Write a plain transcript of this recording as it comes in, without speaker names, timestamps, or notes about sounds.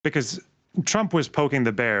because Trump was poking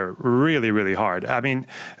the bear really, really hard. I mean,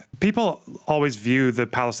 people always view the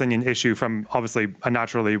Palestinian issue from obviously a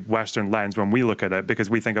naturally Western lens when we look at it, because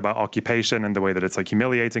we think about occupation and the way that it's like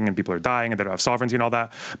humiliating and people are dying and they don't have sovereignty and all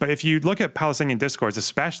that. But if you look at Palestinian discourse,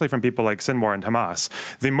 especially from people like Sinwar and Hamas,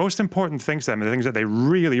 the most important things to them, and the things that they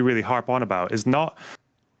really, really harp on about, is not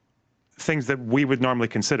things that we would normally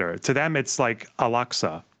consider. To them, it's like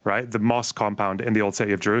Al-Aqsa, right? The mosque compound in the old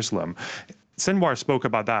city of Jerusalem. Sinwar spoke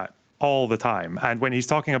about that all the time. And when he's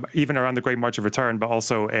talking about, even around the Great March of Return, but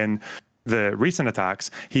also in the recent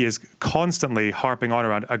attacks, he is constantly harping on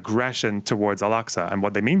around aggression towards Al-Aqsa. And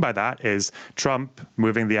what they mean by that is Trump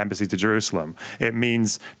moving the embassy to Jerusalem. It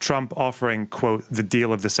means Trump offering, quote, the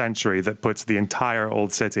deal of the century that puts the entire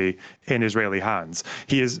old city in Israeli hands.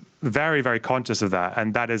 He is very, very conscious of that.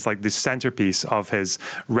 And that is like the centerpiece of his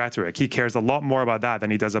rhetoric. He cares a lot more about that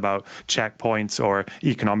than he does about checkpoints or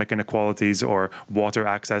economic inequalities or water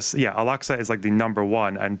access. Yeah, Al-Aqsa is like the number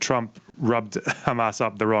one, and Trump rubbed Hamas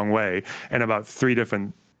up the wrong way in about 3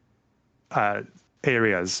 different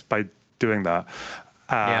areas by doing that.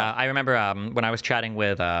 Yeah, I remember when I was chatting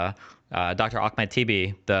with Dr. Ahmed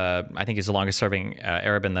Tibi, I think he's the longest serving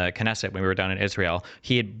Arab in the Knesset when we were down in Israel.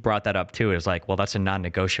 He had brought that up too. It was like, well, that's a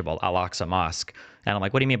non-negotiable, Al-Aqsa Mosque. And I'm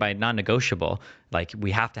like, what do you mean by non-negotiable? Like,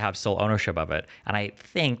 we have to have sole ownership of it. And I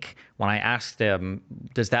think when I asked him,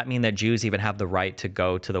 does that mean that Jews even have the right to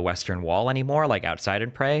go to the Western Wall anymore, like outside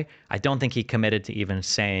and pray? I don't think he committed to even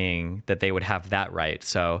saying that they would have that right.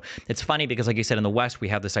 So it's funny because, like you said, in the West, we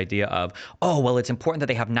have this idea of, oh, well, it's important that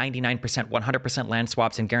they have 99%, 100% land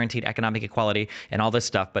swaps and guaranteed economic equality and all this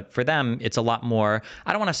stuff. But for them, it's a lot more,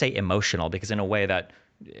 I don't want to say emotional, because in a way that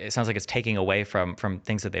it sounds like it's taking away from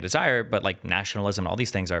things that they desire, but like nationalism, all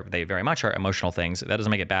these things they very much are emotional things. That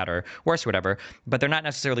doesn't make it bad or worse or whatever, but they're not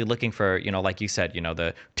necessarily looking for, like you said,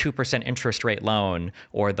 the 2% interest rate loan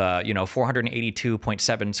or the,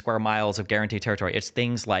 482.7 square miles of guaranteed territory. It's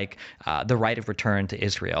things like the right of return to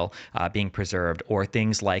Israel being preserved, or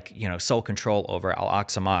things like, sole control over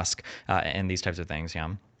Al-Aqsa Mosque and these types of things. Yeah.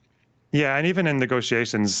 Yeah, and even in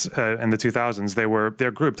negotiations in the 2000s,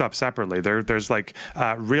 they're grouped up separately. There's like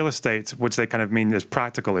real estate, which they kind of mean is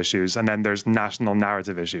practical issues, and then there's national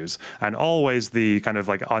narrative issues. And always the kind of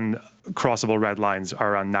like uncrossable red lines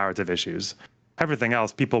are on narrative issues. Everything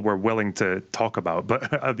else people were willing to talk about,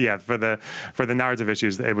 but yeah, for the narrative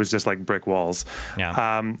issues, it was just like brick walls.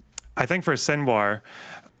 Yeah. I think for Sinwar,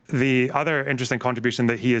 the other interesting contribution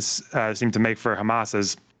that he has seemed to make for Hamas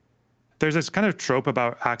is, there's this kind of trope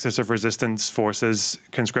about axis of resistance forces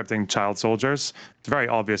conscripting child soldiers. It's very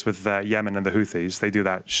obvious with Yemen and the Houthis. They do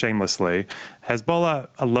that shamelessly. Hezbollah,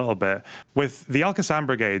 a little bit. With the Al-Qassam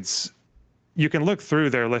brigades, you can look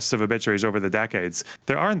through their lists of obituaries over the decades.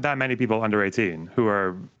 There aren't that many people under 18 who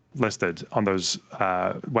are listed on those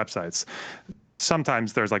websites.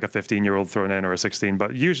 Sometimes there's like a 15-year-old thrown in or a 16,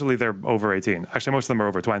 but usually they're over 18. Actually, most of them are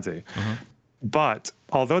over 20. Mm-hmm. But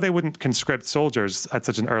although they wouldn't conscript soldiers at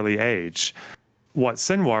such an early age, what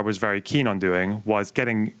Sinwar was very keen on doing was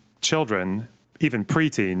getting children, even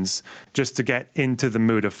preteens, just to get into the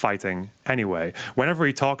mood of fighting anyway. Whenever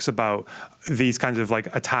he talks about these kinds of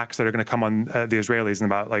like attacks that are going to come on the Israelis, and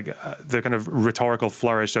about like the kind of rhetorical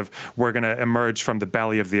flourish of, we're going to emerge from the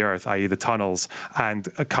belly of the earth, i.e. the tunnels,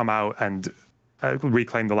 and come out and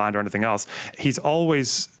reclaim the land or anything else, he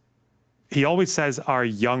always says our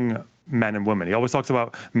young men and women. He always talks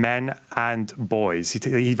about men and boys.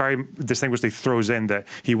 He very distinguishedly throws in that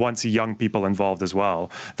he wants young people involved as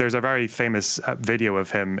well. There's a very famous video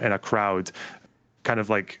of him in a crowd kind of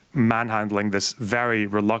like manhandling this very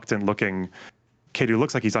reluctant looking kid who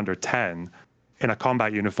looks like he's under 10 in a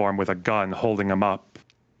combat uniform with a gun, holding him up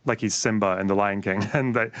like he's Simba in The Lion King,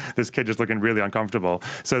 and this kid just looking really uncomfortable.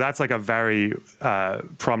 So that's like a very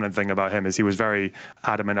prominent thing about him, is he was very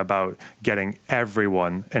adamant about getting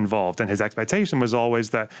everyone involved. And his expectation was always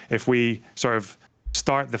that if we sort of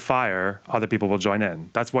start the fire, other people will join in.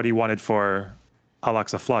 That's what he wanted for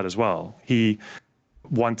Al-Aqsa flood as well. He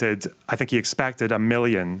wanted, I think he expected 1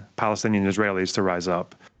 million Palestinian Israelis to rise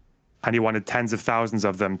up. And he wanted tens of thousands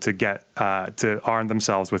of them to get to arm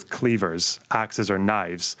themselves with cleavers, axes, or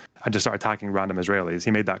knives, and just start attacking random Israelis. He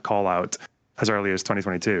made that call out as early as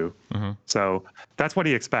 2022. Mm-hmm. So that's what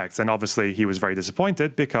he expects. And obviously he was very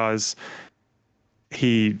disappointed, because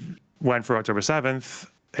he went for October 7th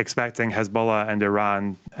expecting Hezbollah and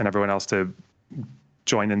Iran and everyone else to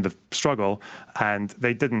join in the struggle, and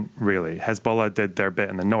they didn't really. Hezbollah did their bit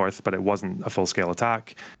in the north, but it wasn't a full-scale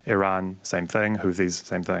attack. Iran, same thing. Houthis,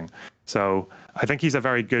 same thing. So I think he's a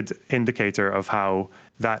very good indicator of how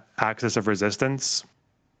that axis of resistance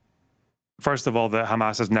first of all, that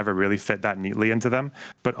Hamas has never really fit that neatly into them,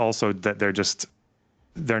 but also that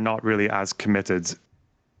they're not really as committed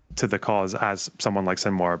to the cause as someone like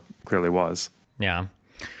Sinwar clearly was. Yeah.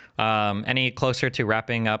 Any closer to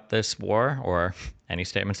wrapping up this war, or any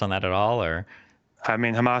statements on that at all? Or I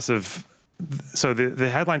mean, Hamas have. So the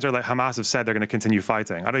headlines are like Hamas have said they're going to continue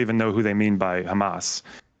fighting. I don't even know who they mean by Hamas.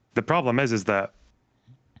 The problem is that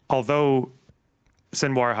although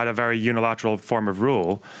Sinwar had a very unilateral form of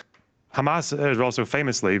rule, Hamas is also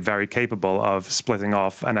famously very capable of splitting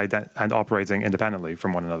off and operating independently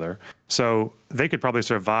from one another. So they could probably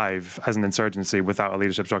survive as an insurgency without a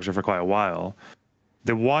leadership structure for quite a while.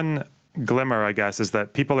 The one glimmer, I guess, is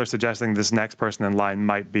that people are suggesting this next person in line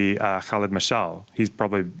might be Khalid Mashal. He's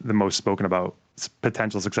probably the most spoken about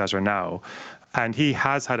potential successor now. And he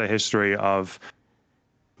has had a history of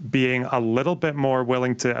being a little bit more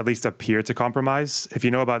willing to at least appear to compromise. If you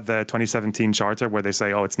know about the 2017 charter where they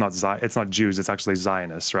say, oh, it's not Jews, it's actually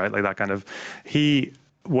Zionists, right? Like that kind of, he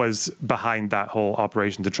was behind that whole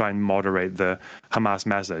operation to try and moderate the Hamas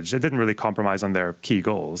message. It didn't really compromise on their key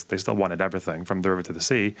goals. They still wanted everything from the river to the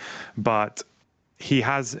sea. But he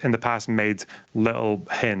has in the past made little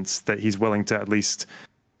hints that he's willing to at least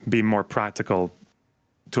be more practical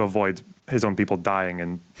to avoid his own people dying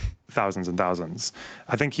in thousands and thousands.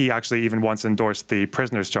 I think he actually even once endorsed the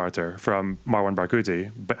prisoners charter from Marwan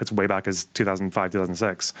Barghouti, but it's way back as 2005,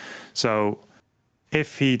 2006. So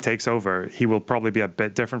if he takes over, he will probably be a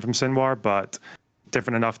bit different from Sinwar, but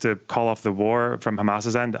different enough to call off the war from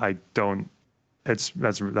Hamas's end. That's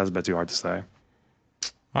a bit too hard to say.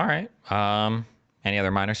 all right. Any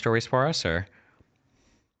other minor stories for us, or?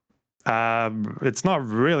 It's not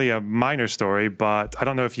really a minor story, but I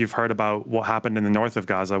don't know if you've heard about what happened in the north of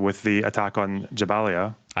Gaza with the attack on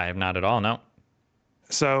Jabalia. I have not at all. No.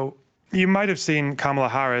 So you might have seen Kamala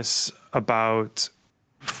Harris about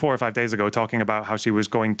 4 or 5 days ago talking about how she was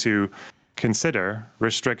going to consider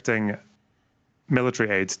restricting military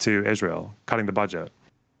aid to Israel, cutting the budget.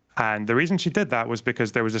 And the reason she did that was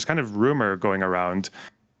because there was this kind of rumor going around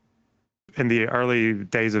in the early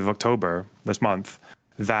days of October this month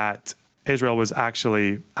that Israel was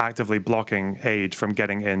actually actively blocking aid from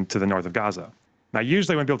getting into the north of Gaza. Now,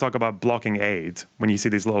 usually when people talk about blocking aid, when you see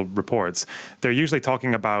these little reports, they're usually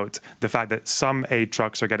talking about the fact that some aid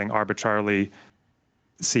trucks are getting arbitrarily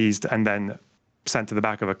seized and then sent to the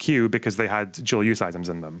back of a queue because they had dual use items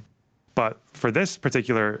in them. But for this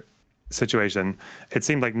particular situation, it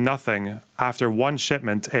seemed like nothing after one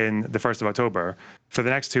shipment in the 1st of October, for the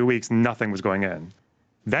next 2 weeks, nothing was going in.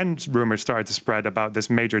 Then rumors started to spread about this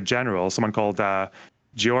major general, someone called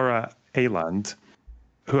Giora Eland,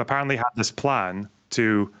 who apparently had this plan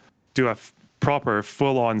to do a proper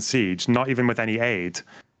full-on siege, not even with any aid,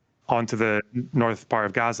 onto the north part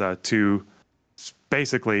of Gaza to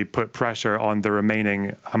basically put pressure on the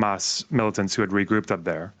remaining Hamas militants who had regrouped up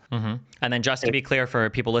there. Mm-hmm. And then just to be clear for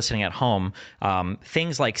people listening at home,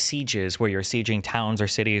 things like sieges where you're sieging towns or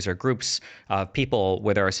cities or groups of people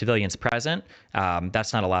where there are civilians present,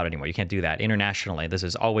 that's not allowed anymore. You can't do that. Internationally, this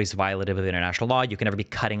is always violative of international law. You can never be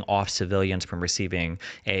cutting off civilians from receiving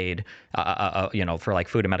aid, for like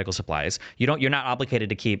food and medical supplies. You're not obligated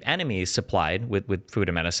to keep enemies supplied with food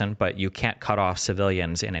and medicine, but you can't cut off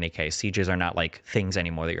civilians in any case. Sieges are not like things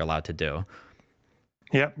anymore that you're allowed to do.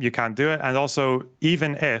 Yep, you can't do it. And also,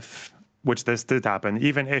 even if, which this did happen,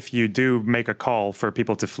 even if you do make a call for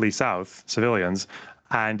people to flee south, civilians,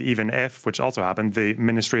 and even if, which also happened, the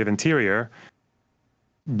Ministry of Interior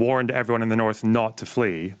warned everyone in the north not to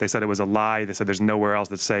flee. They said it was a lie. They said there's nowhere else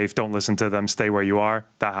that's safe. Don't listen to them. Stay where you are.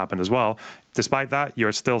 That happened as well. Despite that,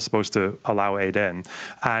 you're still supposed to allow aid in.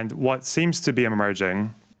 And what seems to be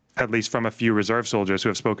emerging, at least from a few reserve soldiers who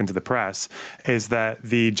have spoken to the press, is that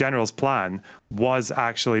the general's plan was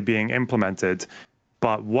actually being implemented,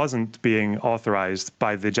 but wasn't being authorized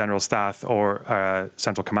by the general staff or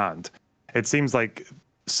central command. It seems like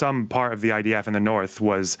some part of the IDF in the north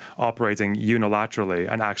was operating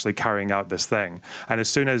unilaterally and actually carrying out this thing. And as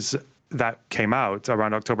soon as that came out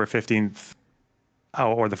around October 15th,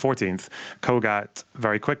 or the 14th, Kogat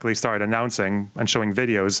very quickly started announcing and showing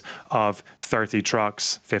videos of 30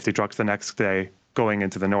 trucks, 50 trucks the next day going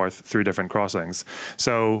into the north through different crossings.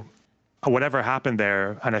 So whatever happened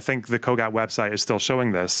there, and I think the Kogat website is still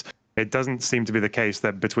showing this, it doesn't seem to be the case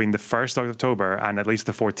that between the 1st of October and at least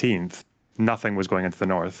the 14th, nothing was going into the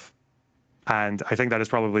north. And I think that is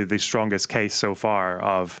probably the strongest case so far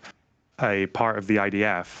of a part of the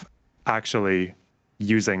IDF actually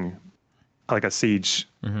using like a siege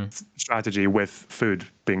strategy with food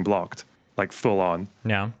being blocked, like full on.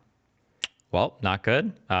 Yeah. Well, not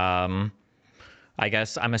good. I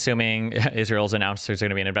guess I'm assuming Israel's announced there's going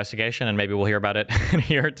to be an investigation, and maybe we'll hear about it in a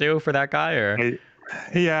year or two for that guy. Or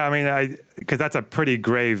Yeah, I mean, because that's a pretty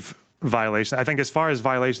grave violation. I think as far as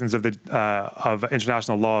violations of the of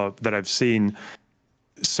international law that I've seen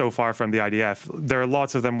so far from the IDF, there are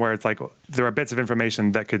lots of them where it's like there are bits of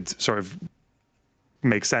information that could sort of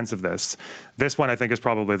make sense of this. This one, I think, is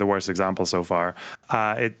probably the worst example so far.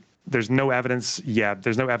 There's no evidence yet.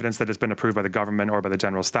 There's no evidence that it's been approved by the government or by the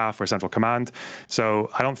general staff or central command.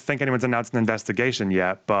 So I don't think anyone's announced an investigation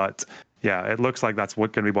yet. But yeah, it looks like that's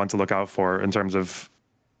what can be one to look out for in terms of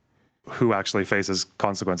who actually faces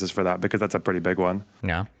consequences for that, because that's a pretty big one.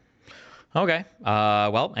 yeah. Okay.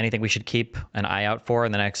 Well, anything we should keep an eye out for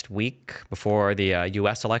in the next week before the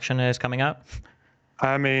U.S. election is coming up?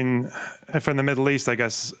 I mean, from the Middle East, I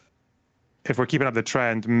guess if we're keeping up the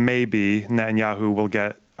trend, maybe Netanyahu will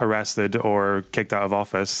get arrested or kicked out of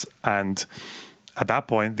office. And at that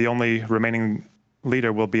point, the only remaining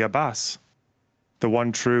leader will be Abbas, the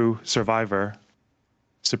one true survivor,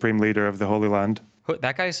 supreme leader of the Holy Land.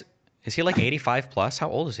 That guy's, is he like 85 plus? How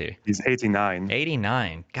old is he? He's 89.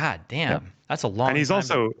 89. God damn. Yep. That's a long time. And he's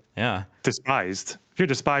also yeah. despised. If you're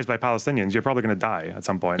despised by Palestinians, you're probably going to die at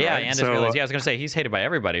some point. Yeah, right? and Israelis. Yeah, I was going to say he's hated by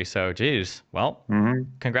everybody. So, geez. Well,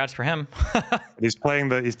 congrats for him. He's playing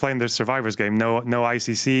the survivor's game. No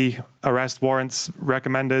ICC arrest warrants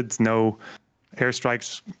recommended. No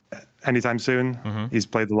airstrikes anytime soon. He's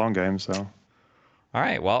played the long game. So. All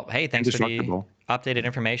right. Well, hey, thanks for the updated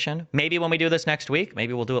information. Maybe when we do this next week,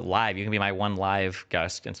 maybe we'll do it live. You can be my one live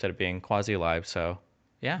guest instead of being quasi live. So,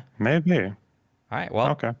 yeah. Maybe. All right. Well,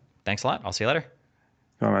 okay. Thanks a lot. I'll see you later.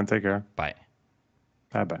 Come on, man. Take care. Bye.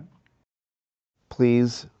 Bye-bye.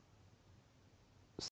 Please